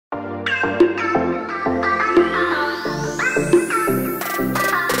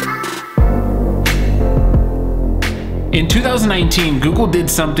In 2019, Google did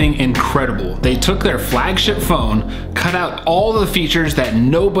something incredible. They took their flagship phone, cut out all the features that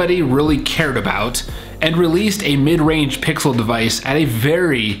nobody really cared about, and released a mid-range Pixel device at a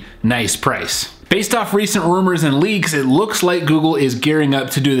very nice price. Based off recent rumors and leaks, it looks like Google is gearing up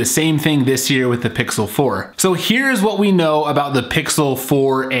to do the same thing this year with the Pixel 4. So here's what we know about the Pixel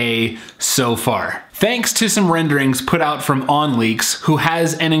 4a so far. Thanks to some renderings put out from OnLeaks, who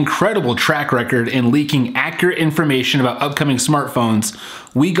has an incredible track record in leaking accurate information about upcoming smartphones,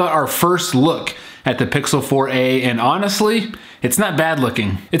 we got our first look at the Pixel 4a, and honestly, it's not bad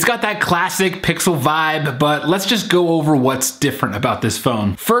looking. It's got that classic Pixel vibe, but let's just go over what's different about this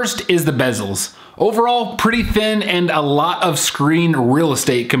phone. First is the bezels. Overall, pretty thin and a lot of screen real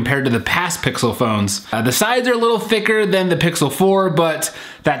estate compared to the past Pixel phones. The sides are a little thicker than the Pixel 4, but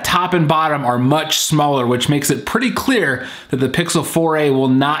that top and bottom are much smaller, which makes it pretty clear that the Pixel 4a will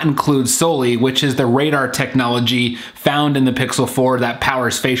not include Soli, which is the radar technology found in the Pixel 4 that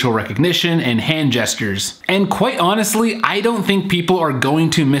powers facial recognition and hand gestures. And quite honestly, I don't think people are going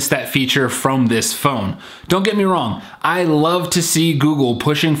to miss that feature from this phone. Don't get me wrong, I love to see Google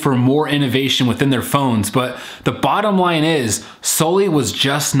pushing for more innovation within their phones, but the bottom line is Soli was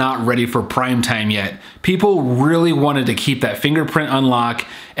just not ready for prime time yet. People really wanted to keep that fingerprint unlock,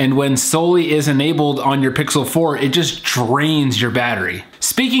 and when Soli is enabled on your Pixel 4, it just drains your battery.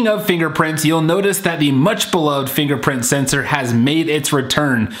 Speaking of fingerprints, you'll notice that the much beloved fingerprint sensor has made its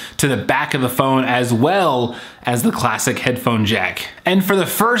return to the back of the phone, as well as the classic headphone jack. And for the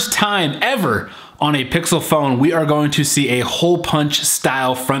first time ever on a Pixel phone, we are going to see a hole punch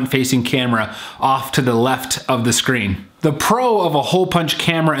style front-facing camera off to the left of the screen. The pro of a hole punch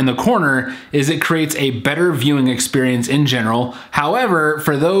camera in the corner is it creates a better viewing experience in general. However,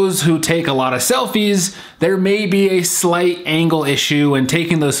 for those who take a lot of selfies, there may be a slight angle issue when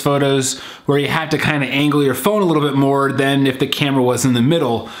taking those photos where you have to kind of angle your phone a little bit more than if the camera was in the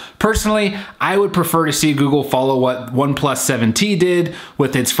middle. Personally, I would prefer to see Google follow what OnePlus 7T did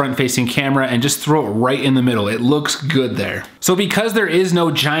with its front-facing camera and just throw it right in the middle. It looks good there. So because there is no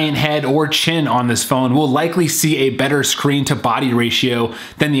giant head or chin on this phone, we'll likely see a better screen to body ratio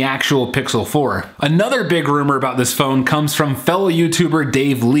than the actual Pixel 4. Another big rumor about this phone comes from fellow YouTuber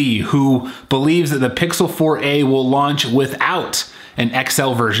Dave Lee, who believes that the Pixel 4a will launch without an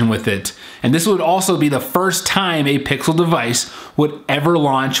XL version with it. And this would also be the first time a Pixel device would ever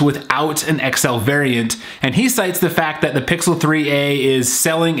launch without an XL variant. And he cites the fact that the Pixel 3a is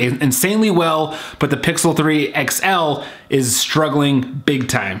selling insanely well, but the Pixel 3 XL is struggling big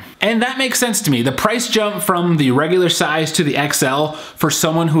time. And that makes sense to me. The price jump from the regular size to the XL for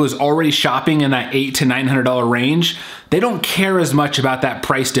someone who is already shopping in that $800 to $900 range, they don't care as much about that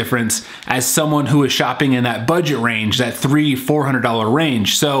price difference as someone who is shopping in that budget range, that $300 to $400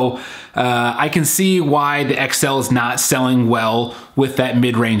 range. So I can see why the XL is not selling well with that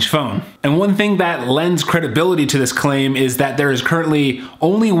mid-range phone. And one thing that lends credibility to this claim is that there is currently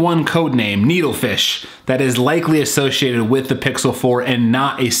only one codename, Needlefish, that is likely associated with the Pixel 4 and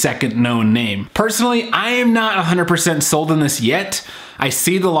not a second known name. Personally, I am not 100% sold on this yet. I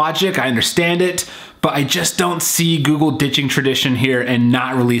see the logic, I understand it, but I just don't see Google ditching tradition here and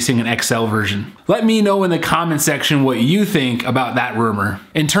not releasing an XL version. Let me know in the comment section what you think about that rumor.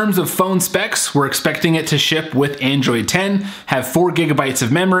 In terms of phone specs, we're expecting it to ship with Android 10, have 4 GB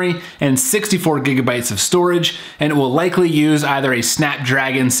of memory and 64 GB of storage, and it will likely use either a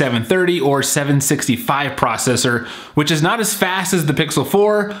Snapdragon 730 or 765 processor, which is not as fast as the Pixel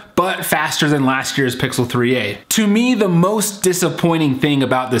 4, but faster than last year's Pixel 3a. To me, the most disappointing thing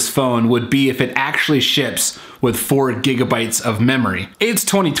about this phone would be if it actually ships with 4 GB of memory. It's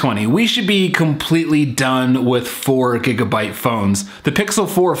 2020. We should be completely done with 4 GB phones. The Pixel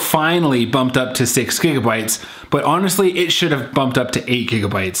 4 finally bumped up to 6 GB, but honestly, it should have bumped up to 8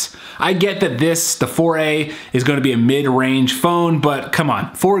 GB. I get that the 4a, is going to be a mid-range phone, but come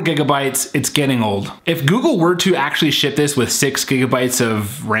on, 4 GB, it's getting old. If Google were to actually ship this with 6 GB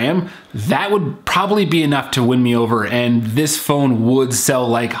of RAM, that would probably be enough to win me over, and this phone would sell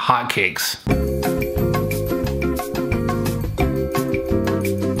like hotcakes.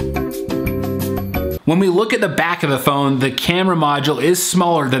 When we look at the back of the phone, the camera module is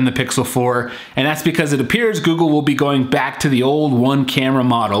smaller than the Pixel 4, and that's because it appears Google will be going back to the old one camera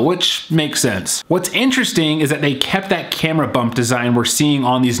model, which makes sense. What's interesting is that they kept that camera bump design we're seeing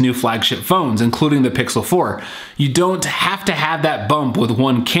on these new flagship phones, including the Pixel 4. You don't have to have that bump with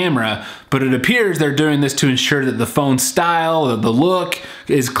one camera, but it appears they're doing this to ensure that the phone style, the look,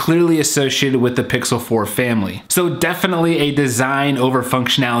 is clearly associated with the Pixel 4 family. So definitely a design over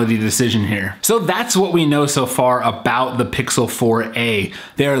functionality decision here. So that's what we know so far about the Pixel 4a.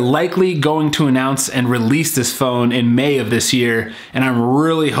 They are likely going to announce and release this phone in May of this year, and I'm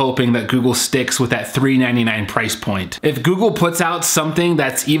really hoping that Google sticks with that $399 price point. If Google puts out something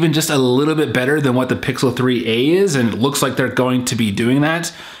that's even just a little bit better than what the Pixel 3a is, and it looks like they're going to be doing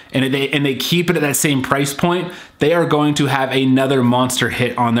that, and they keep it at that same price point, they are going to have another monster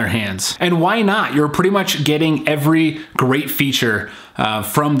hit on their hands. And why not? You're pretty much getting every great feature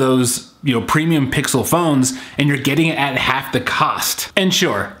from those premium Pixel phones, and you're getting it at half the cost. And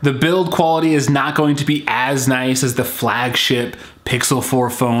sure, the build quality is not going to be as nice as the flagship Pixel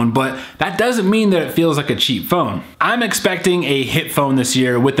 4 phone, but that doesn't mean that it feels like a cheap phone. I'm expecting a hit phone this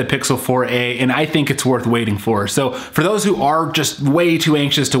year with the Pixel 4a, and I think it's worth waiting for. So for those who are just way too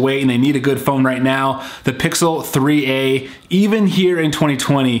anxious to wait and they need a good phone right now, the Pixel 3a, even here in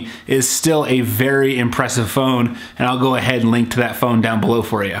 2020, is still a very impressive phone, and I'll go ahead and link to that phone down below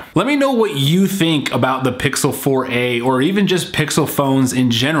for you. Let me know what you think about the Pixel 4a, or even just Pixel phones in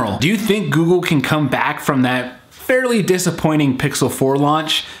general. Do you think Google can come back from that fairly disappointing Pixel 4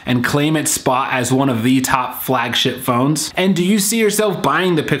 launch and claim its spot as one of the top flagship phones? And do you see yourself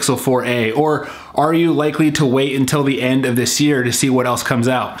buying the Pixel 4a, or are you likely to wait until the end of this year to see what else comes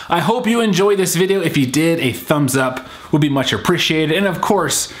out? I hope you enjoyed this video. If you did, a thumbs up would be much appreciated. And of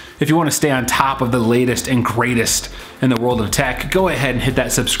course, if you want to stay on top of the latest and greatest in the world of tech, go ahead and hit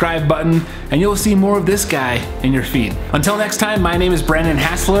that subscribe button and you'll see more of this guy in your feed. Until next time, my name is Brandon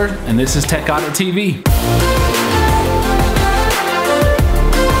Hassler and this is Tech Audit TV.